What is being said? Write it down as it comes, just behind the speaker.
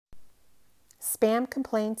Spam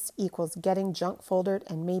complaints equals getting junk foldered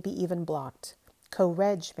and maybe even blocked.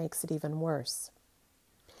 Co-reg makes it even worse.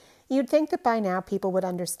 You'd think that by now people would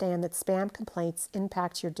understand that spam complaints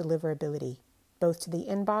impact your deliverability, both to the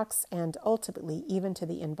inbox and ultimately even to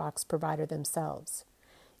the inbox provider themselves.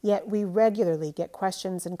 Yet we regularly get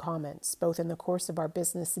questions and comments, both in the course of our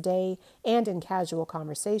business day and in casual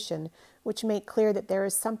conversation, which make clear that there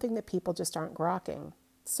is something that people just aren't grokking.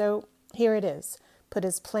 So here it is, put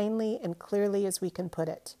as plainly and clearly as we can put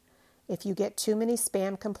it. If you get too many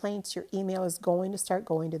spam complaints, your email is going to start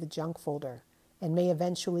going to the junk folder and may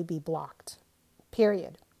eventually be blocked.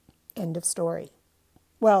 Period. End of story.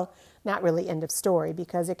 Well, not really end of story,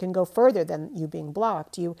 because it can go further than you being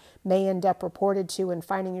blocked. You may end up reported to and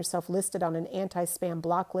finding yourself listed on an anti-spam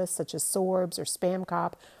block list such as Sorbs or Spam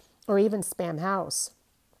Cop or even Spam House.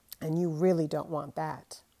 And you really don't want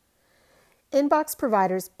that. Inbox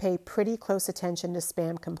providers pay pretty close attention to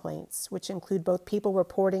spam complaints, which include both people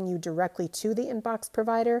reporting you directly to the inbox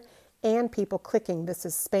provider and people clicking "this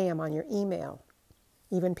is spam" on your email.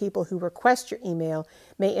 Even people who request your email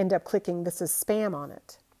may end up clicking "this is spam" on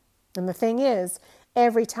it. And the thing is,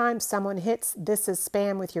 every time someone hits "this is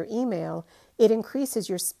spam" with your email, it increases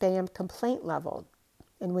your spam complaint level.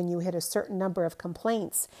 And when you hit a certain number of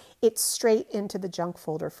complaints, it's straight into the junk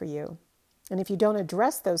folder for you. And if you don't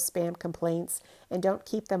address those spam complaints and don't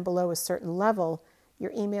keep them below a certain level,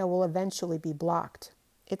 your email will eventually be blocked.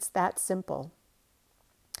 It's that simple.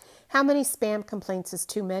 How many spam complaints is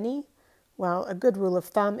too many? Well, a good rule of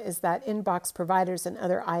thumb is that inbox providers and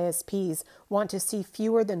other ISPs want to see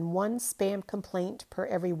fewer than one spam complaint per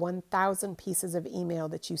every 1,000 pieces of email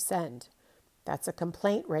that you send. That's a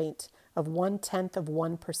complaint rate of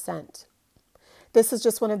 0.1%. This is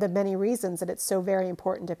just one of the many reasons that it's so very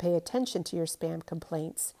important to pay attention to your spam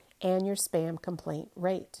complaints and your spam complaint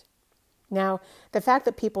rate. Now, the fact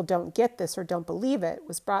that people don't get this or don't believe it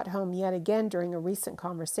was brought home yet again during a recent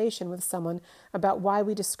conversation with someone about why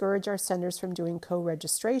we discourage our senders from doing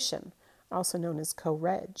co-registration, also known as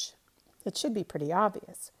co-reg. It should be pretty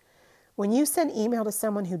obvious. When you send email to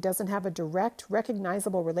someone who doesn't have a direct,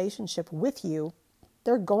 recognizable relationship with you,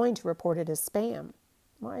 they're going to report it as spam.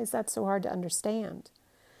 Why is that so hard to understand?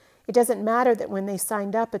 It doesn't matter that when they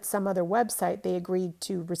signed up at some other website, they agreed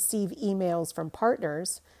to receive emails from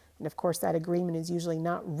partners. And of course, that agreement is usually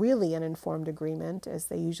not really an informed agreement, as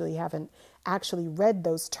they usually haven't actually read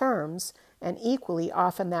those terms. And equally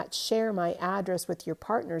often that "share my address with your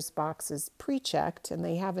partners" box is pre-checked, and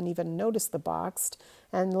they haven't even noticed the box,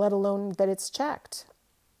 and let alone that it's checked.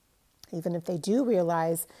 Even if they do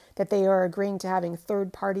realize that they are agreeing to having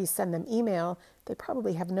third parties send them email, they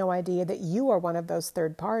probably have no idea that you are one of those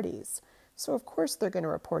third parties. So of course they're going to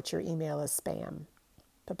report your email as spam.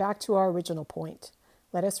 But back to our original point.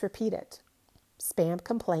 Let us repeat it. Spam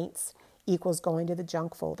complaints equals going to the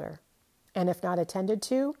junk folder. And if not attended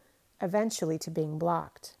to, eventually to being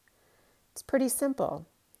blocked. It's pretty simple.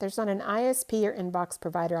 There's not an ISP or inbox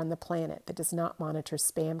provider on the planet that does not monitor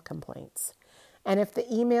spam complaints. And if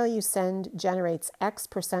the email you send generates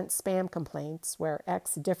X% spam complaints, where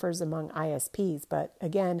X differs among ISPs, but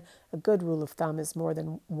again, a good rule of thumb is more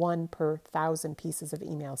than 1 per 1,000 pieces of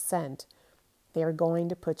email sent, they are going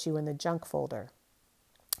to put you in the junk folder.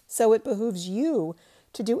 So it behooves you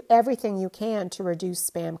to do everything you can to reduce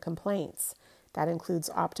spam complaints. That includes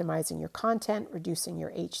optimizing your content, reducing your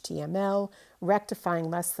HTML, rectifying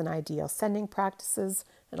less than ideal sending practices,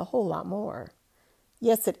 and a whole lot more.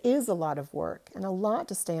 Yes, it is a lot of work and a lot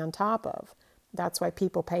to stay on top of. That's why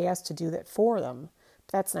people pay us to do that for them.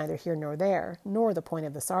 But that's neither here nor there, nor the point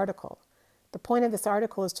of this article. The point of this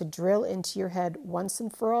article is to drill into your head once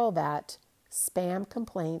and for all that spam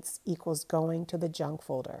complaints equals going to the junk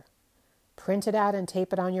folder. Print it out and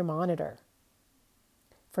tape it on your monitor.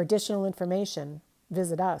 For additional information,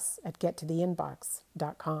 visit us at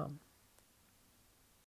gettotheinbox.com.